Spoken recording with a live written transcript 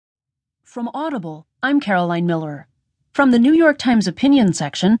From Audible, I'm Caroline Miller. From the New York Times opinion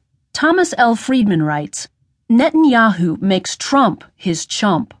section, Thomas L. Friedman writes, Netanyahu makes Trump his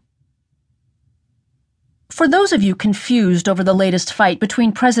chump. For those of you confused over the latest fight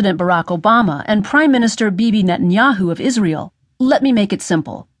between President Barack Obama and Prime Minister Bibi Netanyahu of Israel, let me make it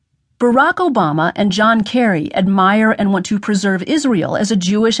simple. Barack Obama and John Kerry admire and want to preserve Israel as a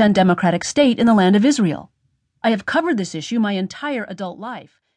Jewish and democratic state in the land of Israel. I have covered this issue my entire adult life.